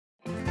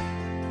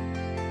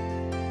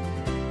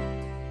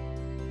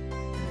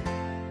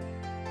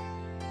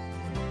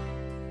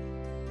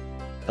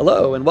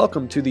Hello, and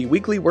welcome to the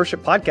weekly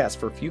worship podcast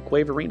for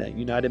Fuquay Arena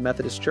United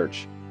Methodist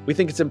Church. We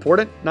think it's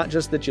important, not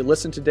just that you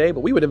listen today,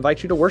 but we would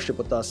invite you to worship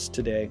with us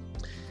today.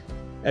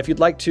 If you'd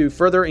like to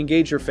further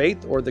engage your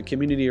faith or the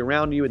community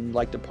around you and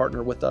like to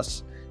partner with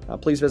us,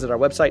 please visit our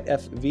website,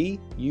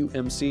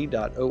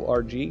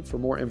 fvumc.org, for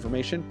more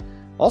information.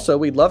 Also,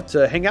 we'd love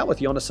to hang out with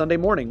you on a Sunday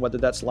morning, whether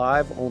that's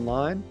live,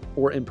 online,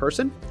 or in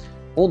person.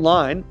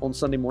 Online on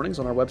Sunday mornings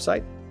on our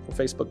website, or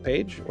Facebook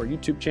page, or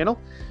YouTube channel.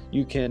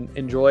 You can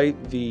enjoy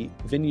the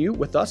venue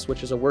with us,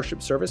 which is a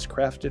worship service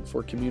crafted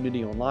for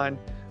community online,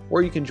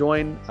 or you can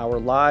join our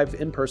live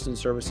in-person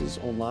services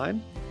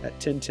online at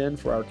 10:10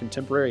 for our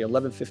contemporary,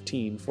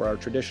 11:15 for our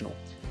traditional.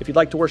 If you'd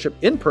like to worship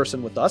in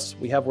person with us,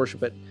 we have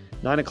worship at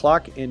 9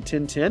 o'clock and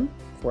 10:10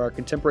 for our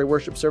contemporary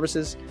worship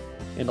services,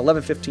 and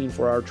 11:15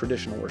 for our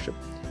traditional worship.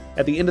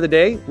 At the end of the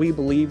day, we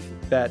believe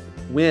that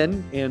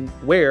when and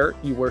where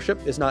you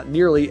worship is not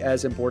nearly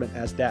as important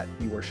as that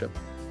you worship.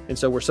 And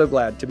so we're so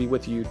glad to be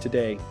with you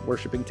today,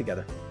 worshiping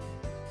together.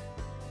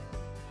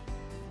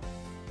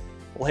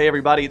 Well, hey,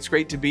 everybody. It's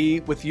great to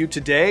be with you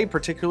today,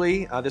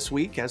 particularly this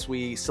week as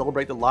we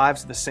celebrate the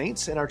lives of the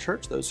saints in our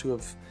church, those who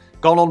have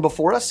gone on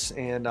before us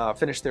and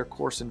finished their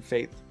course in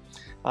faith.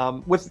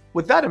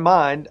 With that in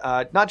mind,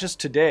 not just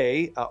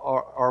today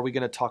are we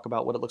going to talk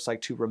about what it looks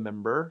like to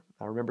remember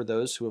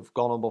those who have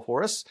gone on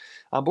before us,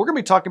 but we're going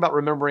to be talking about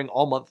remembering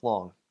all month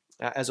long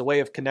as a way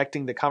of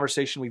connecting the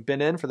conversation we've been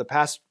in for the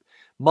past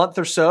month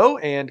or so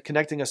and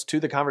connecting us to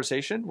the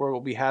conversation where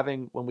we'll be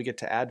having when we get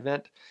to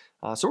Advent.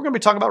 So we're going to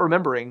be talking about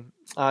remembering.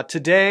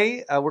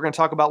 Today, we're going to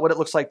talk about what it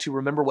looks like to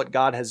remember what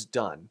God has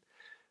done.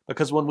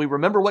 Because when we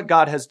remember what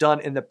God has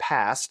done in the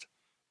past,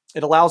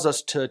 it allows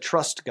us to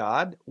trust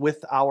God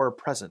with our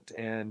present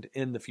and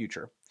in the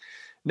future.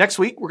 Next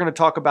week, we're going to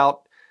talk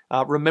about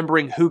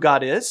remembering who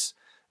God is,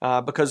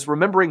 because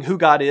remembering who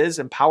God is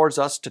empowers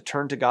us to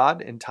turn to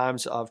God in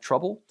times of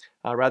trouble,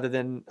 rather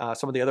than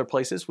some of the other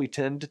places we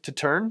tend to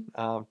turn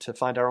to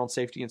find our own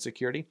safety and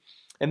security.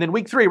 And then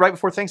week 3, right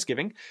before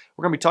Thanksgiving,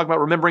 we're going to be talking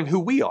about remembering who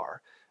we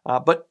are,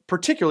 but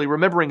particularly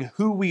remembering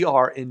who we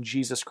are in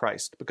Jesus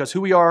Christ, because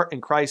who we are in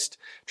Christ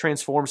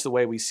transforms the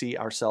way we see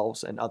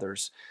ourselves and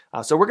others.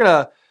 So we're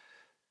going to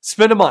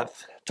spend a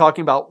month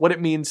talking about what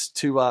it means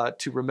to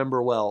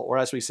remember well, or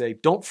as we say,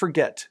 don't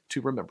forget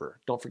to remember.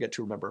 Don't forget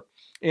to remember.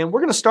 And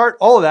we're going to start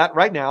all of that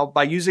right now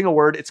by using a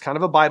word. It's kind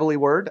of a Bible-y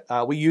word.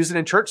 We use it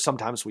in church.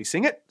 Sometimes we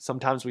sing it.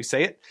 Sometimes we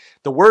say it.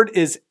 The word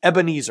is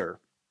Ebenezer.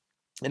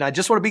 And I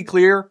just want to be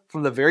clear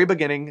from the very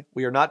beginning,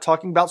 we are not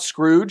talking about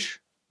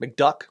Scrooge,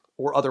 McDuck,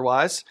 or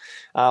otherwise.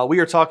 We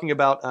are talking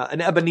about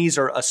an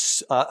Ebenezer, a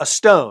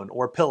stone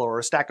or a pillow or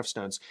a stack of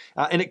stones.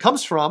 And it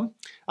comes from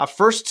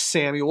 1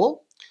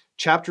 Samuel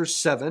chapter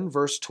 7,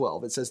 verse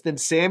 12. It says, "Then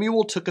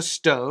Samuel took a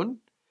stone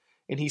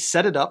and he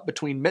set it up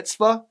between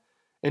Mitzvah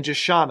and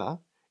Jeshanah,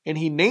 and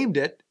he named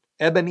it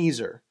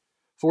Ebenezer.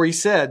 For he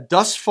said,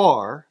 'Thus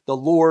far the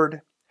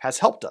Lord has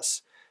helped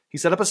us.'" He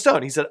set up a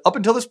stone. He said, up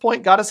until this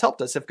point, God has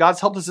helped us. If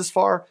God's helped us this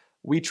far,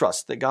 we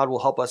trust that God will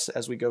help us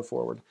as we go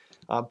forward.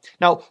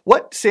 Now,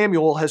 what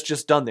Samuel has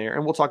just done there,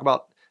 and we'll talk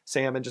about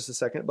Sam in just a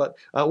second, but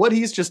what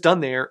he's just done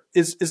there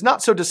is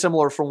not so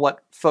dissimilar from what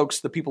folks,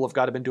 the people of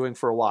God, have been doing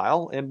for a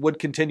while and would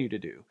continue to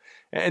do.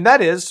 And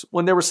that is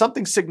when there was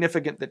something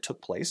significant that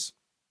took place,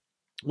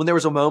 when there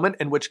was a moment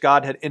in which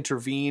God had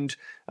intervened,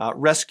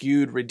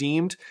 rescued,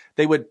 redeemed,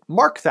 they would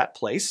mark that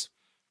place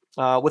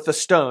with a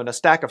stone, a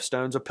stack of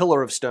stones, a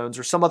pillar of stones,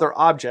 or some other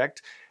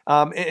object.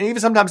 And even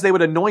sometimes they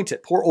would anoint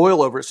it, pour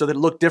oil over it so that it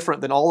looked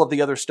different than all of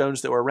the other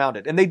stones that were around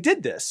it. And they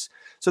did this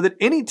so that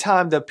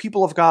anytime the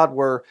people of God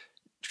were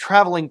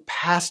traveling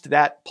past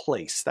that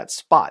place, that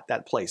spot,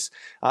 that place,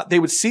 they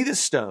would see this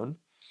stone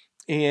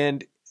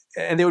and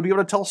they would be able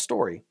to tell a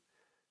story.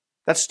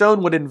 That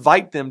stone would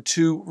invite them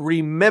to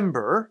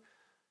remember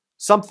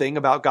something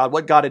about God,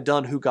 what God had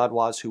done, who God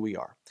was, who we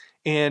are.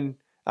 And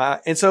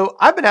so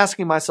I've been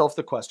asking myself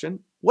the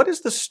question, what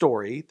is the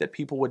story that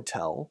people would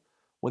tell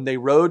when they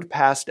rode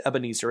past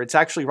Ebenezer? It's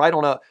actually right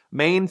on a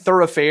main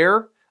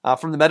thoroughfare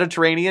from the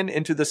Mediterranean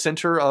into the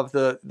center of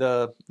the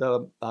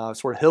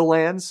sort of hill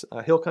lands,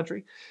 hill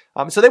country.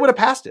 So they would have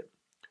passed it.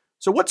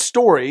 So what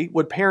story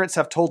would parents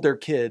have told their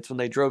kids when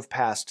they drove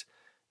past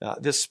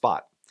this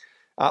spot?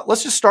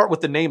 Let's just start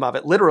with the name of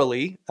it.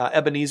 Literally,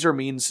 Ebenezer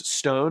means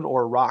stone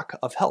or rock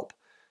of help.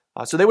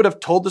 So they would have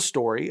told the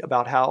story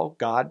about how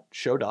God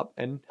showed up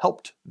and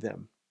helped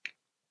them.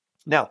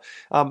 Now,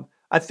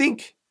 I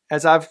think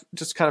as I've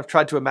just kind of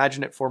tried to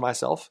imagine it for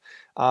myself,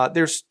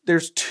 there's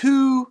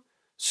 2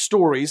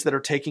 stories that are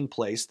taking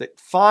place that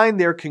find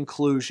their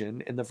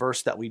conclusion in the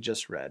verse that we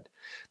just read.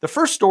 The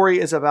first story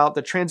is about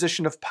the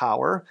transition of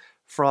power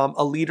from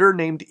a leader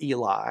named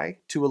Eli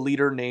to a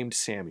leader named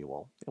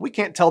Samuel. And we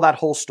can't tell that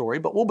whole story,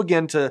 but we'll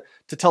begin to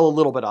tell a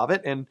little bit of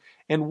it and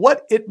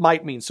what it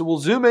might mean. So we'll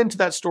zoom into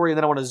that story, and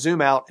then I want to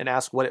zoom out and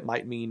ask what it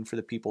might mean for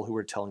the people who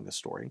are telling the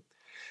story.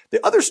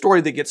 The other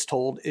story that gets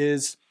told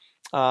is,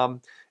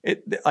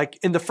 like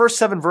in the first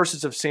 7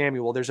 verses of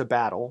Samuel, there's a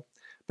battle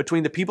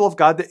between the people of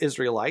God, the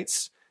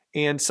Israelites,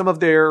 and some of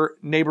their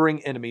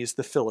neighboring enemies,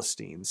 the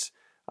Philistines.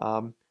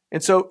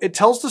 And so it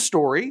tells the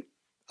story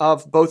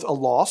of both a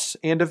loss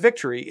and a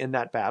victory in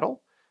that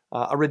battle,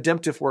 a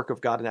redemptive work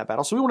of God in that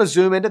battle. So we want to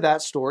zoom into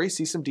that story,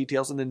 see some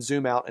details, and then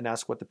zoom out and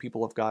ask what the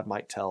people of God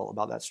might tell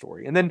about that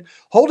story. And then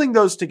holding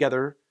those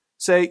together,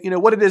 say,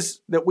 what it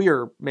is that we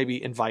are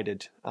maybe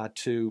invited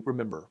to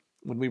remember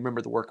when we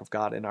remember the work of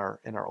God in our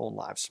own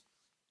lives.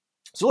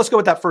 So let's go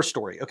with that first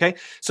story, okay?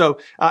 So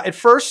at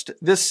first,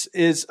 this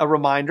is a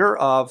reminder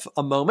of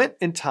a moment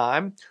in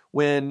time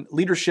when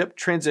leadership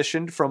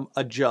transitioned from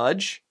a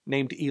judge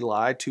named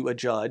Eli to a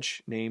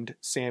judge named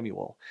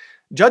Samuel.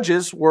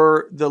 Judges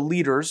were the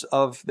leaders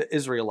of the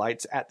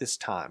Israelites at this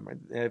time.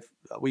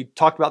 We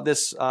talked about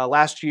this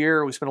last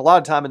year. We spent a lot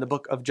of time in the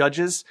book of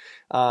Judges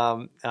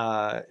when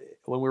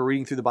we were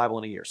reading through the Bible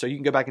in a year. So you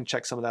can go back and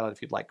check some of that out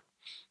if you'd like.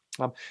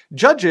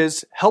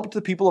 Judges helped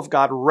the people of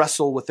God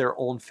wrestle with their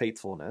own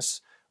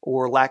faithfulness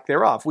or lack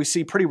thereof. We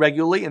see pretty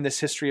regularly in this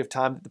history of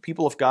time that the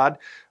people of God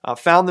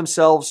found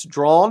themselves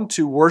drawn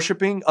to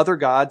worshiping other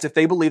gods if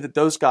they believed that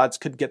those gods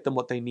could get them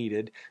what they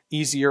needed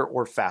easier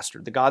or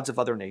faster, the gods of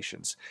other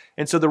nations.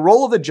 And so the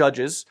role of the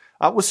judges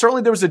was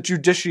certainly, there was a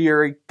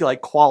judiciary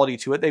quality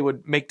to it. They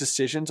would make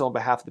decisions on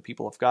behalf of the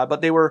people of God,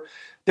 but they were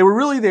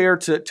really there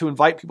to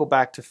invite people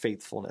back to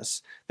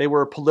faithfulness. They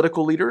were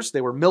political leaders. They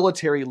were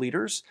military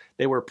leaders.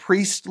 They were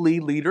priestly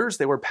leaders.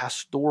 They were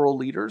pastoral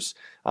leaders.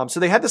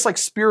 So they had this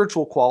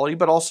spiritual quality,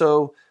 but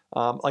also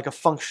a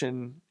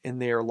function in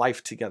their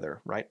life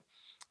together, right?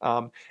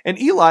 And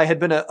Eli had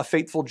been a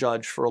faithful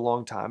judge for a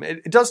long time.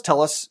 It does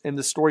tell us in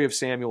the story of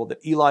Samuel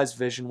that Eli's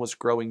vision was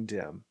growing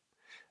dim.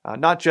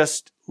 Not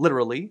just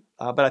literally,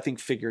 but I think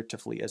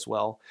figuratively as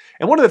well.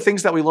 And one of the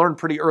things that we learned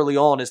pretty early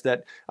on is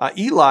that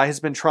Eli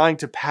has been trying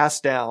to pass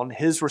down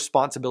his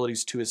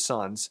responsibilities to his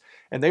sons,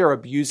 and they are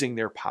abusing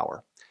their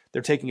power.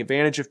 They're taking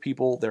advantage of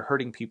people, they're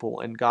hurting people,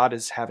 and God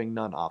is having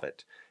none of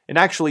it. And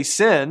actually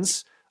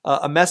sends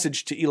a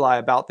message to Eli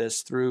about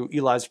this through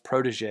Eli's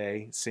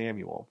protege,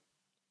 Samuel.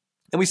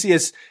 And we see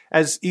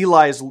as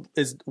Eli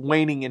is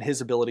waning in his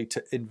ability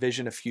to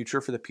envision a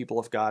future for the people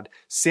of God,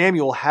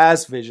 Samuel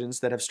has visions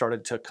that have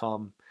started to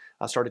come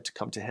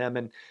to him.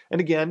 And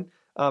again,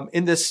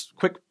 in this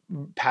quick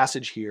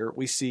passage here,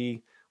 we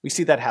see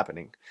that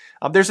happening.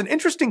 There's an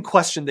interesting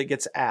question that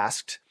gets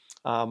asked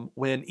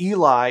when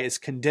Eli is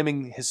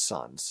condemning his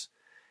sons.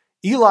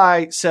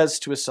 Eli says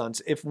to his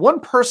sons, if one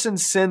person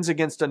sins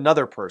against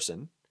another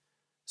person,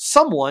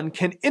 someone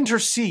can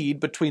intercede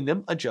between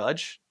them, a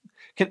judge,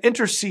 can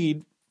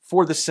intercede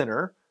for the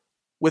sinner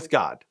with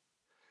God.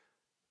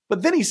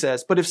 But then he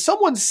says, but if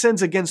someone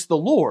sins against the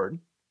Lord,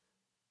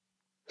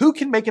 who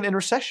can make an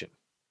intercession?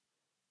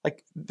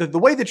 The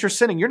way that you're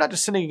sinning, you're not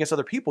just sinning against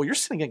other people, you're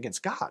sinning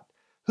against God.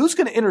 Who's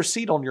going to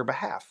intercede on your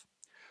behalf?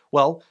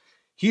 Well,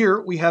 here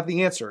we have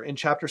the answer in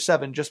chapter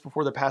 7, just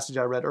before the passage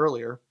I read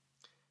earlier.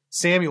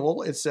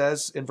 Samuel, it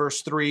says in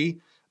verse 3,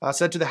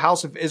 said to the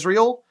house of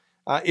Israel,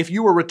 if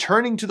you were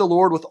returning to the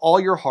Lord with all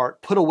your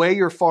heart, put away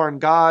your foreign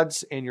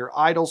gods and your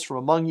idols from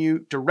among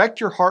you, direct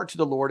your heart to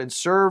the Lord and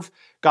serve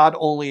God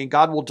only, and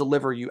God will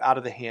deliver you out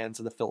of the hands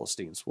of the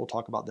Philistines. We'll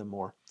talk about them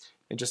more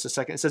in just a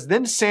second. It says,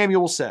 then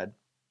Samuel said,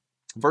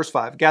 verse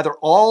 5, gather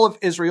all of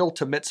Israel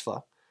to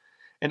Mizpah,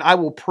 and I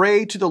will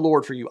pray to the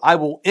Lord for you. I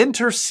will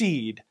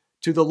intercede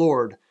to the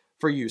Lord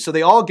for you. So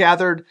they all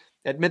gathered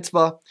at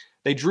Mizpah.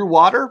 They drew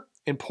water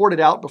and poured it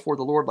out before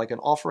the Lord like an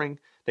offering.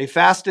 They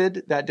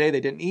fasted that day. They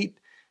didn't eat.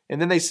 And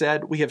then they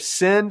said, we have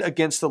sinned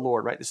against the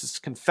Lord, right? This is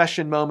a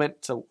confession moment.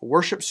 It's a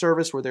worship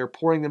service where they're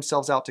pouring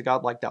themselves out to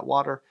God like that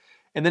water.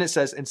 And then it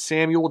says, and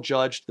Samuel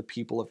judged the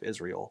people of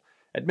Israel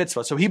at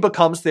Mizpah. So he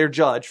becomes their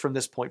judge from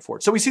this point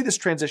forward. So we see this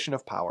transition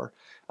of power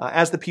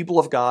as the people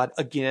of God,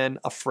 again,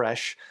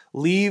 afresh,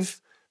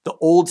 leave the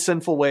old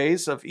sinful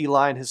ways of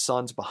Eli and his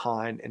sons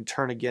behind and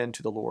turn again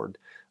to the Lord,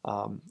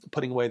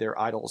 putting away their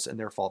idols and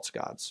their false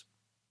gods.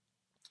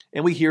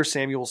 And we hear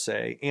Samuel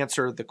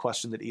answer the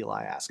question that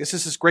Eli asked. This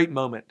is this great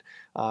moment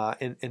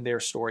in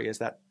their story as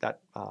that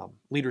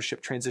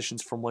leadership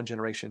transitions from one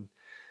generation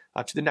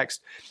to the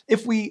next.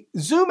 If we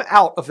zoom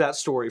out of that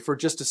story for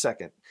just a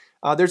second,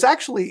 there's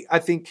actually, I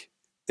think,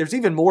 there's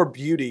even more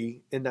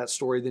beauty in that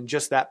story than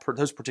just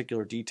those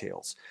particular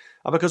details.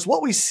 Because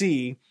what we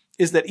see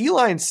is that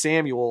Eli and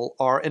Samuel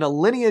are in a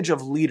lineage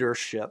of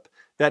leadership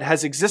that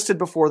has existed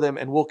before them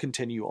and will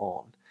continue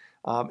on.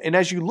 And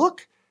as you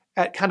look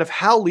at kind of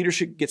how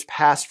leadership gets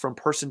passed from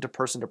person to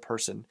person to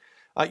person,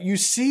 you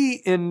see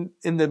in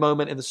the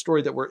moment in the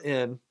story that we're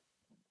in,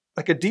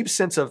 a deep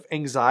sense of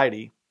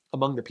anxiety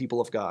among the people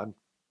of God.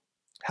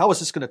 How is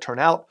this going to turn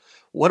out?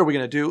 What are we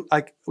going to do?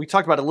 We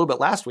talked about it a little bit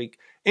last week.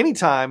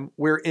 Anytime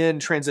we're in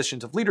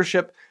transitions of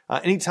leadership,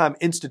 anytime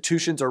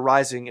institutions are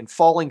rising and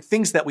falling,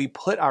 things that we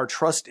put our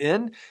trust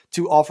in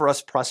to offer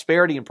us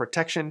prosperity and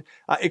protection,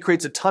 it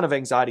creates a ton of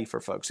anxiety for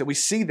folks. And we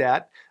see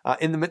that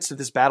in the midst of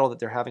this battle that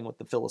they're having with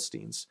the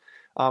Philistines.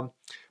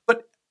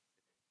 But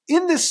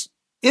in this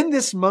in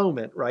this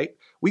moment, right,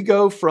 we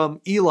go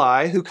from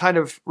Eli, who kind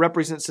of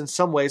represents in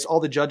some ways all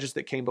the judges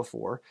that came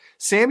before.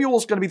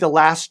 Samuel's going to be the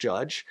last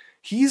judge.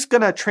 He's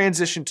going to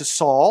transition to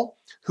Saul,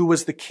 who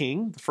was the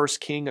king, the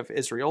first king of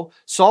Israel.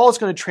 Saul is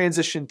going to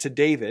transition to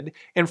David.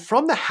 And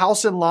from the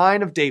house and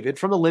line of David,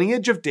 from the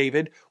lineage of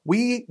David,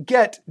 we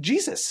get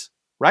Jesus,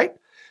 right?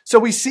 So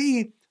we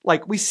see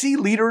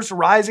leaders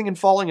rising and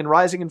falling and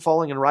rising and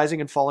falling and rising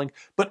and falling.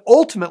 But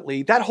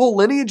ultimately, that whole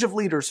lineage of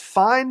leaders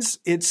finds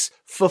its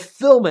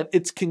fulfillment,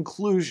 its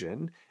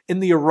conclusion in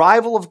the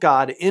arrival of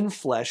God in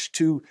flesh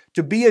to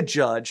be a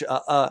judge,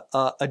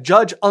 a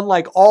judge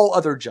unlike all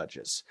other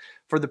judges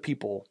for the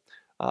people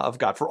of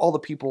God, for all the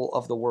people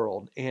of the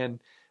world. And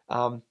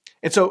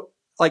so,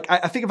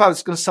 I think if I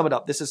was going to sum it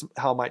up, this is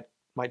how I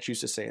might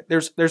choose to say it.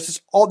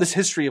 There's all this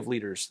history of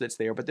leaders that's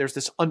there, but there's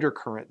this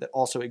undercurrent that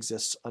also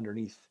exists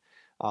underneath.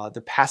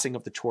 The passing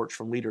of the torch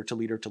from leader to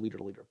leader to leader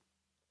to leader.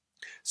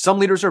 Some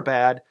leaders are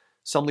bad.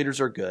 Some leaders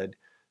are good.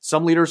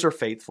 Some leaders are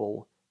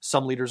faithful.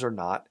 Some leaders are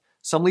not.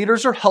 Some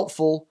leaders are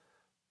helpful.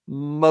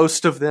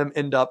 Most of them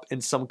end up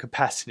in some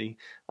capacity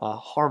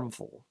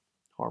harmful.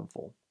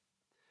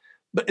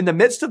 But in the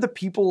midst of the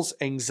people's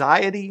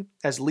anxiety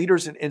as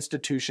leaders and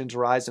institutions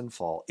rise and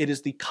fall, it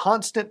is the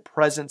constant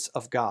presence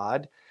of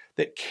God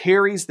that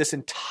carries this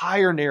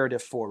entire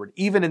narrative forward,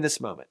 even in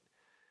this moment.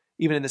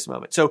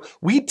 So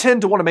we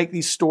tend to want to make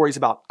these stories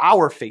about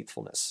our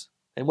faithfulness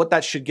and what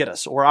that should get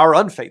us, or our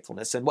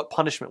unfaithfulness and what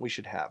punishment we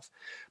should have.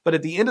 But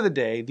at the end of the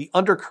day, the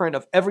undercurrent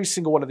of every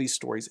single one of these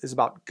stories is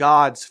about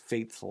God's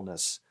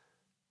faithfulness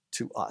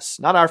to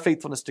us. Not our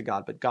faithfulness to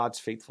God, but God's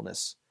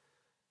faithfulness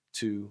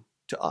to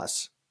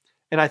us.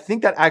 And I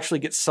think that actually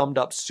gets summed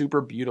up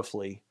super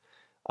beautifully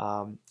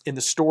in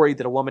the story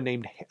that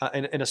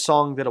in a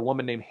song that a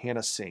woman named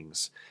Hannah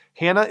sings.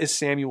 Hannah is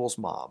Samuel's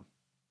mom.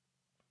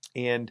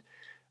 And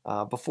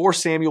before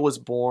Samuel was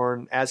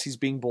born, as he's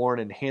being born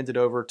and handed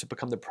over to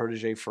become the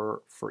protege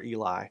for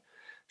Eli,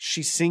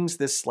 she sings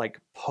this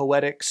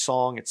poetic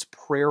song. It's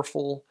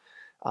prayerful.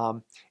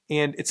 And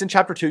it's in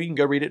chapter 2. You can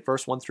go read it,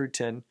 verse 1 through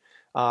 10.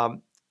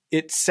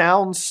 It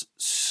sounds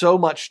so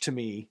much to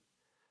me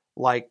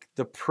like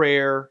the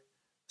prayer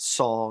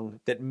song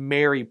that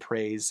Mary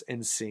prays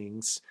and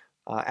sings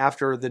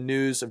after the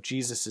news of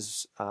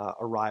Jesus'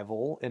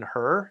 arrival in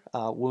her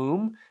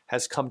womb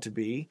has come to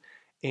be.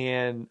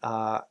 And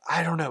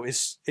I don't know,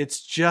 it's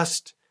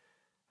just,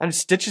 and it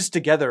stitches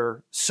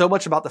together so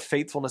much about the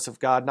faithfulness of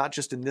God, not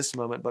just in this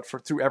moment, but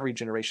through every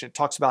generation. It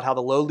talks about how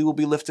the lowly will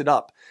be lifted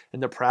up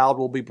and the proud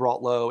will be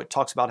brought low. It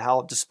talks about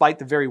how, despite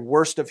the very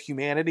worst of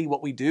humanity,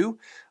 what we do,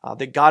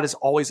 that God is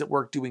always at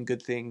work doing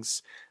good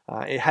things.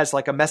 It has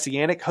a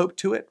messianic hope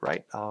to it,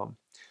 right?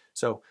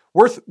 So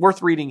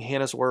worth reading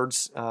Hannah's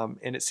words.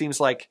 And it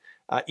seems like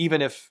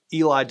even if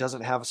Eli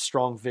doesn't have a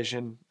strong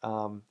vision,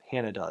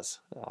 Hannah does.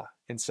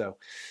 And so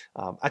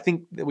I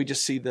think that we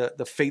just see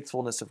the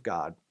faithfulness of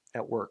God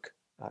at work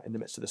in the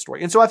midst of the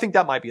story. And so I think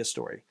that might be a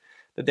story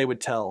that they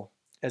would tell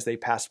as they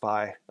pass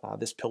by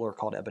this pillar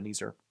called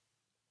Ebenezer.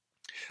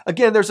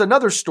 Again, there's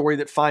another story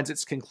that finds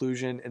its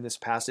conclusion in this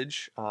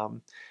passage.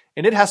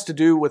 And it has to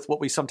do with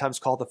what we sometimes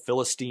call the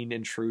Philistine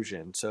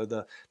intrusion. So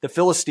the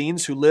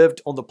Philistines who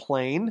lived on the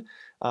plain,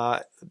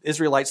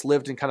 Israelites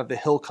lived in kind of the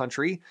hill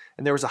country,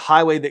 and there was a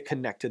highway that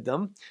connected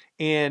them.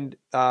 And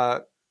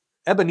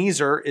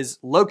Ebenezer is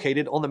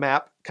located on the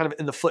map kind of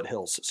in the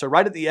foothills. So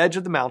right at the edge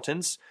of the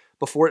mountains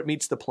before it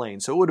meets the plain.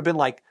 So it would have been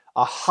like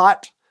a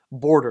hot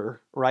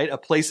border, right? A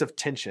place of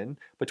tension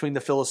between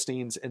the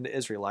Philistines and the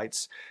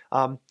Israelites.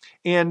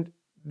 And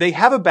they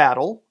have a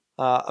battle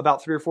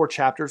about 3 or 4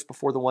 chapters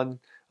before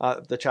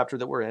the chapter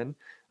that we're in.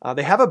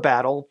 They have a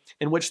battle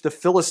in which the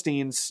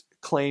Philistines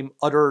claim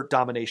utter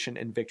domination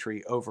and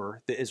victory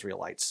over the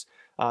Israelites.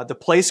 The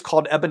place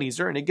called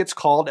Ebenezer, and it gets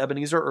called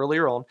Ebenezer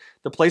earlier on,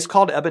 the place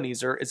called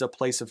Ebenezer is a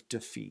place of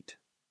defeat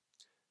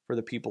for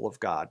the people of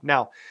God.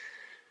 Now,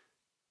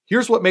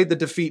 here's what made the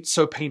defeat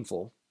so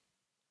painful.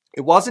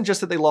 It wasn't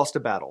just that they lost a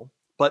battle,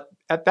 but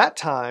at that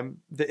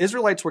time, the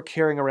Israelites were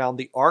carrying around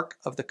the Ark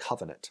of the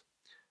Covenant.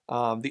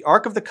 The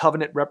Ark of the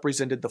Covenant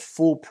represented the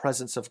full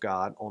presence of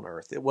God on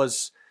earth. It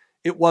was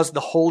the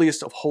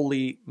holiest of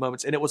holy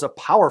moments, and it was a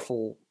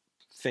powerful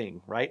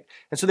thing, right?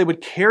 And so they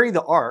would carry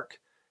the Ark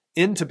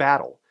into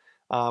battle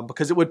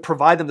because it would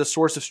provide them the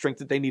source of strength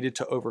that they needed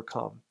to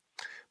overcome.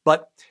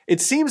 But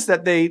it seems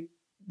that they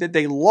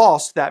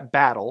lost that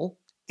battle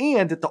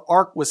and that the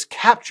Ark was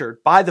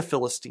captured by the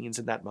Philistines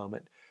in that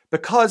moment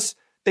because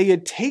they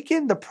had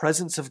taken the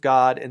presence of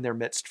God in their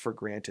midst for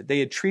granted. They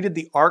had treated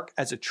the Ark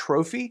as a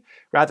trophy,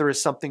 rather as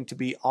something to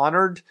be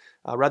honored,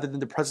 rather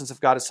than the presence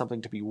of God as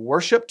something to be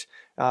worshipped.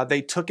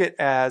 They took it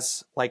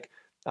as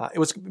it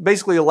was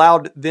basically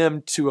allowed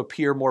them to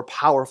appear more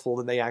powerful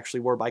than they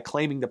actually were by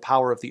claiming the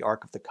power of the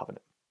Ark of the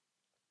Covenant.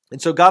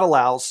 And so God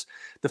allows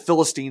the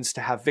Philistines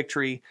to have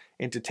victory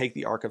and to take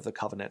the Ark of the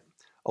Covenant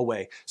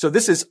away. So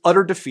this is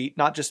utter defeat,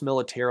 not just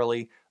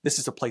militarily. This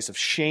is a place of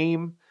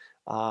shame.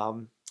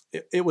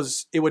 It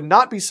would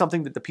not be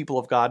something that the people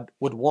of God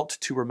would want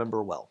to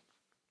remember well,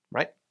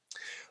 right?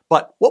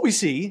 But what we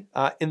see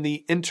in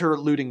the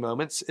interluding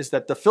moments is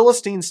that the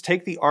Philistines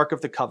take the Ark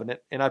of the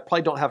Covenant, and I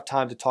probably don't have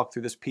time to talk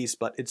through this piece,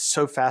 but it's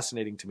so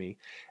fascinating to me.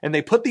 And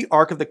they put the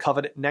Ark of the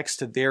Covenant next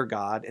to their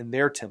God in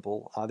their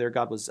temple. Their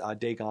God was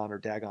Dagon or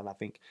Dagon, I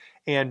think.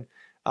 And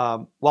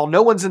while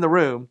no one's in the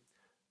room,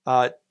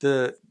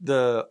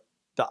 the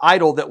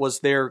idol that was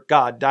their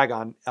god,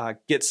 Dagon,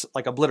 gets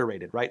like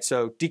obliterated, right?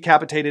 So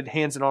decapitated,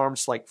 hands and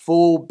arms, like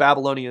full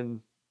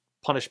Babylonian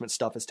punishment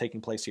stuff is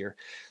taking place here.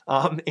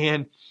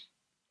 And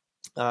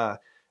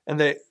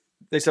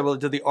they said, well,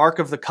 did the Ark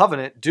of the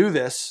Covenant do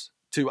this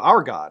to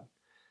our God?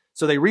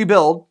 So they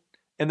rebuild,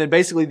 and then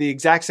basically the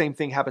exact same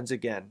thing happens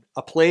again.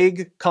 A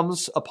plague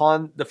comes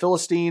upon the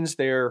Philistines.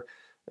 They're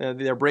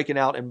breaking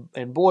out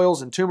in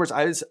boils and tumors.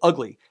 It's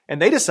ugly.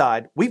 And they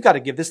decide, we've got to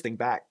give this thing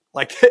back.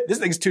 Like, this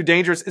thing's too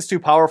dangerous. It's too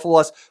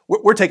powerful.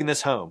 We're taking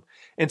this home.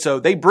 And so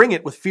they bring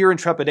it with fear and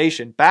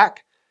trepidation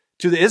back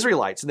to the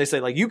Israelites. And they say,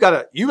 like, you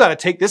gotta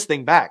take this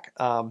thing back.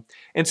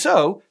 And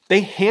so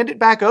they hand it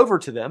back over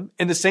to them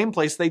in the same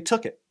place they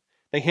took it.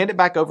 They hand it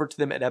back over to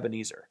them at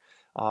Ebenezer.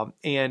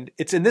 And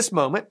it's in this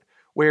moment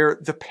where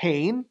the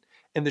pain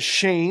and the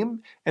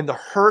shame and the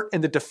hurt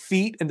and the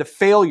defeat and the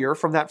failure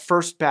from that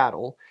first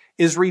battle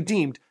is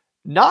redeemed,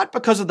 not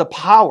because of the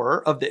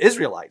power of the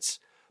Israelites,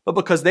 but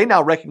because they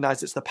now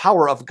recognize it's the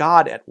power of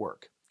God at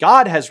work.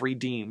 God has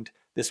redeemed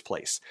this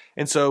place.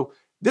 And so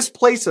this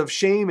place of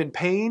shame and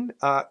pain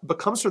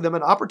becomes for them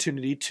an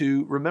opportunity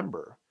to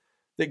remember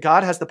that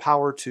God has the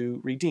power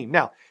to redeem.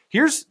 Now,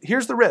 here's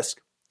the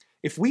risk.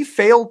 If we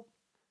fail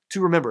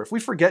to remember, if we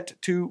forget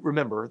to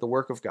remember the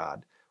work of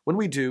God, when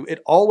we do,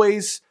 it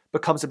always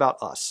becomes about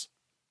us.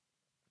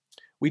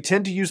 We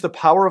tend to use the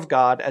power of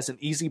God as an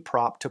easy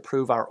prop to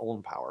prove our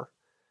own power,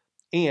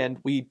 and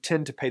we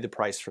tend to pay the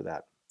price for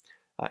that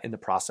in the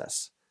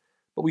process.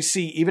 But we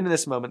see, even in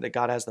this moment, that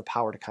God has the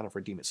power to kind of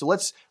redeem it. So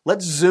let's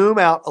zoom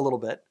out a little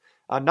bit,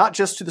 not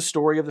just to the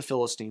story of the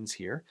Philistines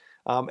here,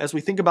 as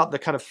we think about the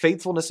kind of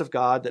faithfulness of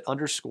God that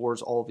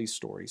underscores all of these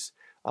stories,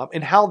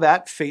 and how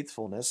that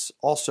faithfulness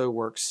also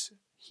works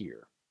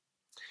here.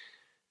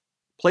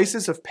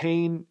 Places of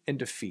pain and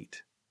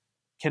defeat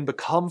can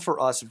become for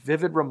us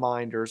vivid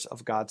reminders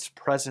of God's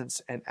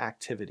presence and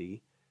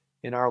activity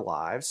in our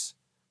lives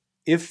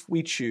if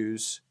we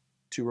choose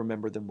to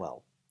remember them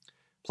well.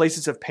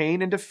 Places of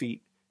pain and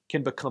defeat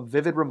can become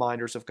vivid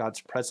reminders of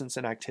God's presence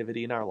and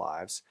activity in our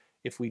lives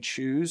if we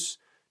choose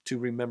to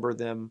remember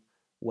them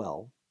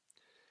well.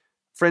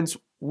 Friends,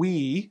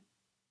 we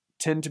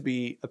tend to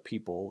be a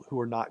people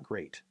who are not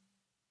great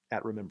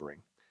at remembering.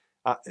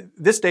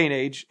 This day and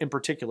age in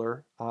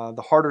particular,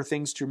 the harder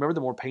things to remember,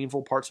 the more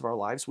painful parts of our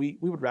lives, we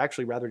would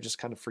actually rather just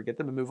kind of forget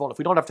them and move on. If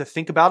we don't have to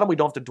think about them, we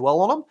don't have to dwell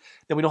on them,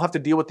 then we don't have to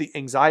deal with the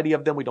anxiety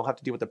of them, we don't have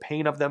to deal with the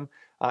pain of them,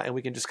 and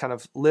we can just kind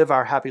of live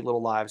our happy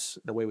little lives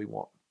the way we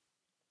want.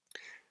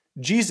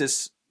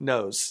 Jesus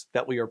knows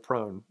that we are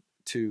prone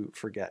to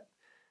forget.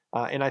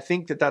 And I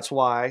think that that's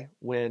why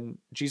when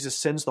Jesus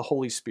sends the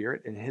Holy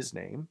Spirit in his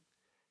name,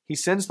 he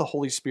sends the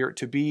Holy Spirit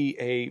to be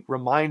a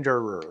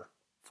reminder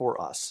for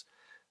us.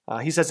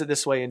 He says it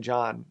this way in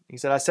John. He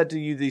said, I said to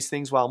you these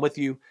things while I'm with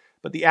you,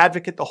 but the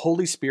advocate, the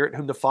Holy Spirit,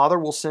 whom the Father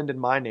will send in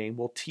my name,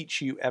 will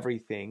teach you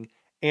everything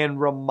and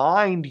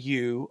remind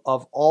you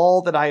of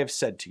all that I have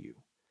said to you.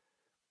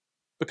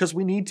 Because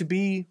we need to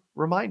be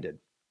reminded.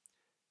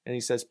 And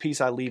he says, peace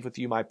I leave with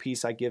you, my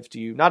peace I give to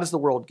you, not as the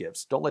world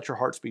gives. Don't let your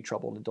hearts be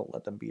troubled and don't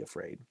let them be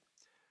afraid.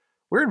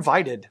 We're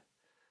invited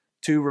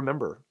to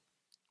remember.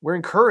 We're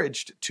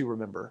encouraged to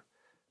remember.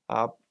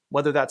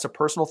 Whether that's a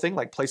personal thing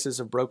like places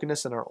of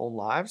brokenness in our own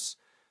lives.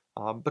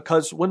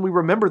 Because when we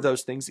remember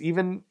those things,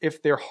 even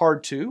if they're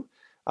hard to,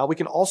 we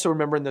can also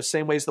remember in the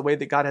same ways the way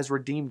that God has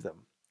redeemed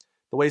them,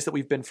 the ways that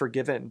we've been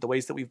forgiven, the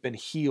ways that we've been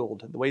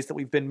healed, the ways that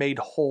we've been made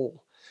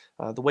whole,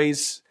 the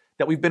ways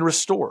that we've been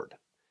restored.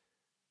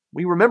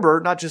 We remember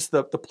not just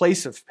the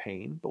place of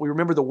pain, but we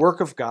remember the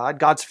work of God,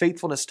 God's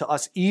faithfulness to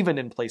us, even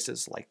in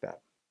places like that.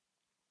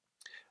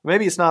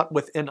 Maybe it's not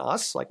within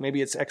us, like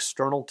maybe it's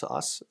external to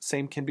us.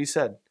 Same can be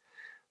said.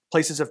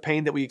 Places of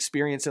pain that we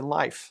experience in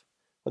life,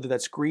 whether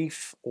that's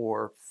grief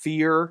or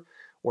fear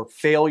or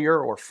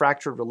failure or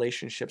fractured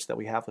relationships that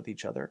we have with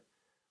each other.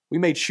 We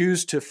may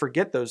choose to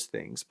forget those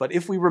things, but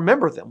if we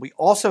remember them, we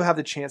also have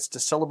the chance to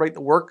celebrate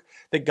the work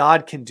that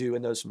God can do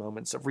in those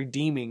moments of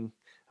redeeming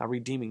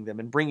them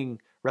and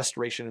bringing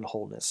restoration and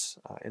wholeness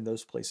in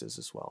those places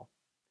as well.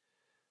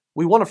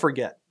 We want to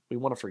forget. We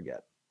want to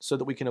forget so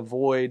that we can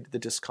avoid the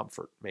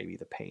discomfort, maybe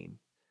the pain.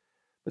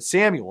 But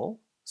Samuel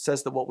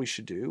says that what we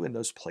should do in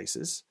those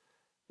places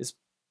is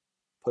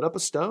put up a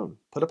stone,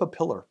 put up a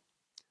pillar,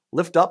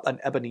 lift up an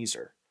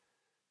Ebenezer,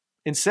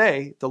 and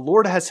say, the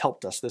Lord has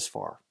helped us this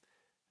far.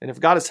 And if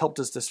God has helped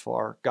us this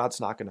far, God's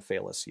not going to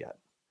fail us yet.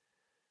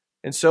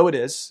 And so it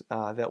is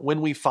that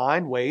when we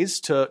find ways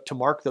to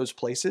mark those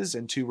places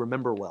and to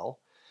remember well,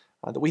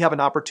 that we have an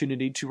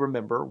opportunity to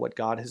remember what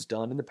God has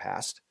done in the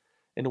past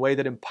in a way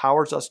that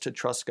empowers us to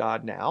trust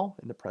God now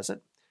in the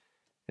present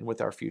and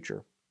with our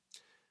future.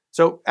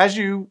 So as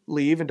you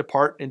leave and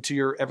depart into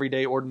your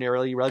everyday,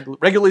 ordinarily,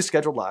 regularly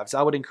scheduled lives,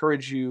 I would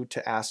encourage you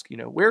to ask,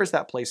 where is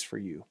that place for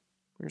you?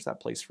 Where's that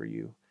place for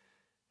you?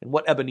 And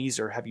what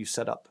Ebenezer have you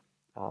set up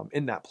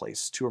in that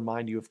place to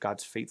remind you of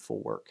God's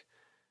faithful work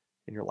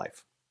in your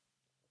life?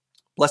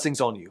 Blessings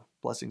on you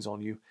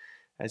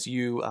as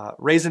you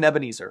raise an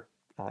Ebenezer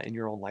in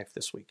your own life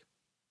this week.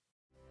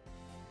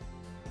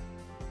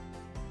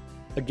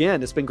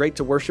 Again, it's been great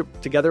to worship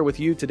together with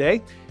you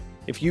today.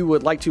 If you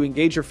would like to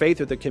engage your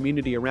faith with the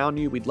community around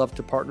you, we'd love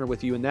to partner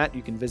with you in that.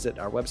 You can visit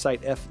our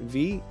website,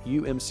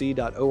 fvumc.org,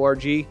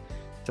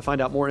 to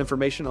find out more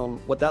information on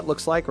what that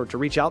looks like or to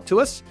reach out to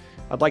us.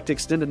 I'd like to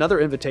extend another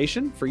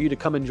invitation for you to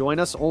come and join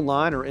us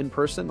online or in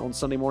person on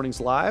Sunday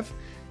mornings live.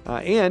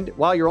 And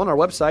while you're on our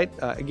website,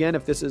 again,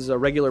 if this is a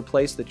regular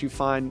place that you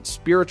find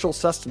spiritual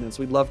sustenance,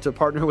 we'd love to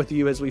partner with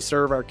you as we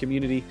serve our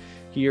community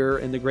here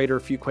in the greater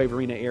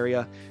Fuquay-Varina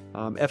area.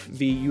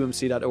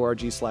 fvumc.org/give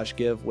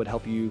would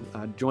help you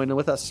join in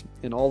with us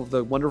in all of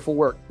the wonderful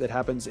work that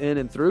happens in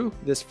and through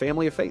this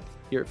family of faith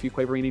here at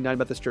Fuquay-Varina United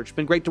Methodist Church. It's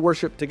been great to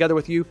worship together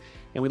with you,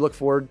 and we look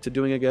forward to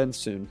doing it again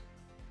soon.